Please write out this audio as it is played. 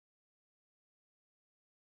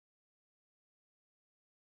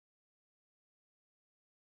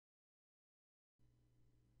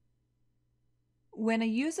When a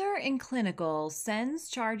user in Clinical sends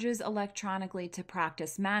charges electronically to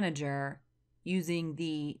Practice Manager using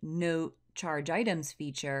the Note Charge Items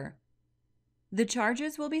feature, the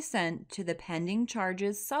charges will be sent to the Pending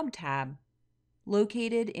Charges subtab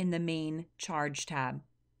located in the main Charge tab.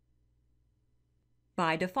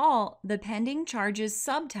 By default, the Pending Charges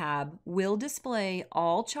subtab will display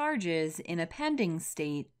all charges in a pending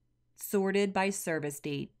state sorted by service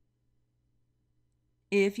date.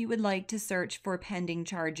 If you would like to search for pending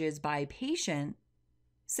charges by patient,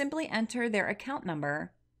 simply enter their account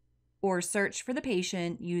number or search for the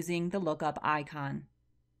patient using the lookup icon.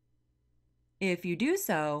 If you do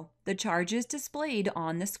so, the charges displayed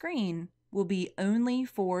on the screen will be only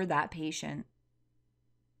for that patient.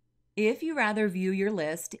 If you rather view your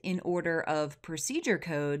list in order of procedure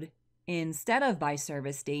code instead of by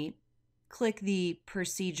service date, click the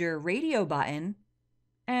Procedure Radio button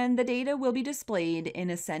and the data will be displayed in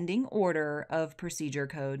ascending order of procedure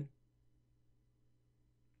code.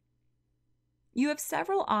 You have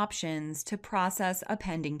several options to process a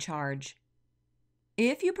pending charge.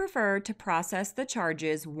 If you prefer to process the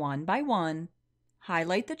charges one by one,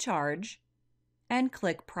 highlight the charge and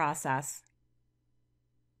click Process.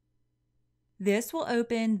 This will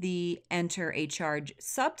open the Enter a Charge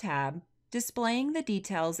subtab, displaying the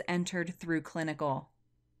details entered through Clinical.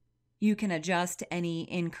 You can adjust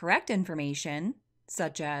any incorrect information,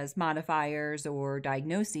 such as modifiers or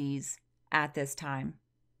diagnoses, at this time.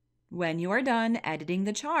 When you are done editing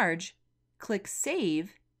the charge, click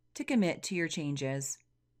Save to commit to your changes.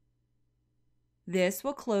 This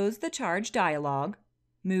will close the charge dialog,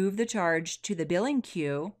 move the charge to the billing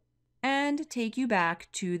queue, and take you back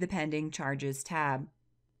to the Pending Charges tab.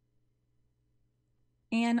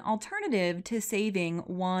 An alternative to saving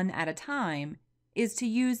one at a time is to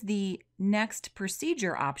use the Next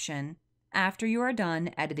Procedure option after you are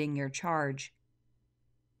done editing your charge.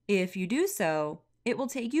 If you do so, it will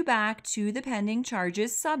take you back to the Pending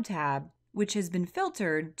Charges subtab, which has been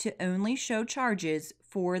filtered to only show charges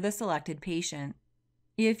for the selected patient.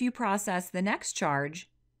 If you process the next charge,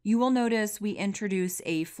 you will notice we introduce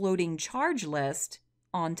a floating charge list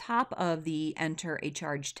on top of the Enter a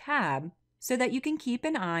Charge tab so that you can keep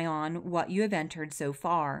an eye on what you have entered so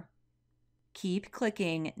far. Keep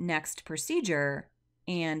clicking Next Procedure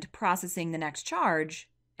and processing the next charge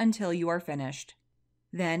until you are finished.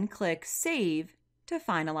 Then click Save to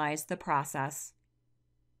finalize the process.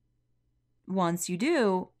 Once you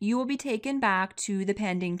do, you will be taken back to the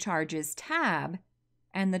Pending Charges tab,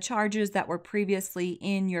 and the charges that were previously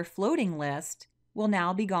in your floating list will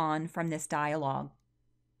now be gone from this dialog.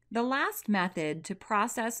 The last method to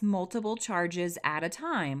process multiple charges at a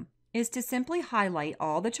time is to simply highlight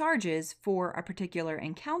all the charges for a particular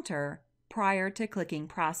encounter prior to clicking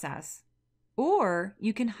Process. Or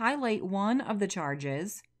you can highlight one of the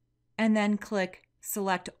charges and then click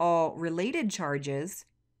Select All Related Charges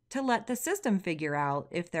to let the system figure out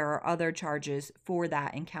if there are other charges for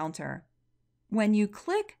that encounter. When you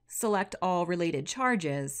click Select All Related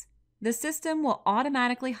Charges, the system will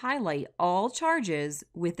automatically highlight all charges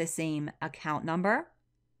with the same account number,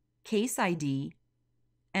 case ID,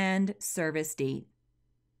 and service date.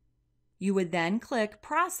 You would then click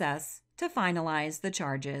Process to finalize the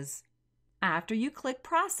charges. After you click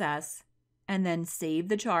Process and then save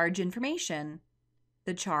the charge information,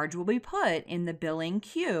 the charge will be put in the billing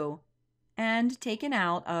queue and taken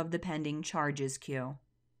out of the Pending Charges queue.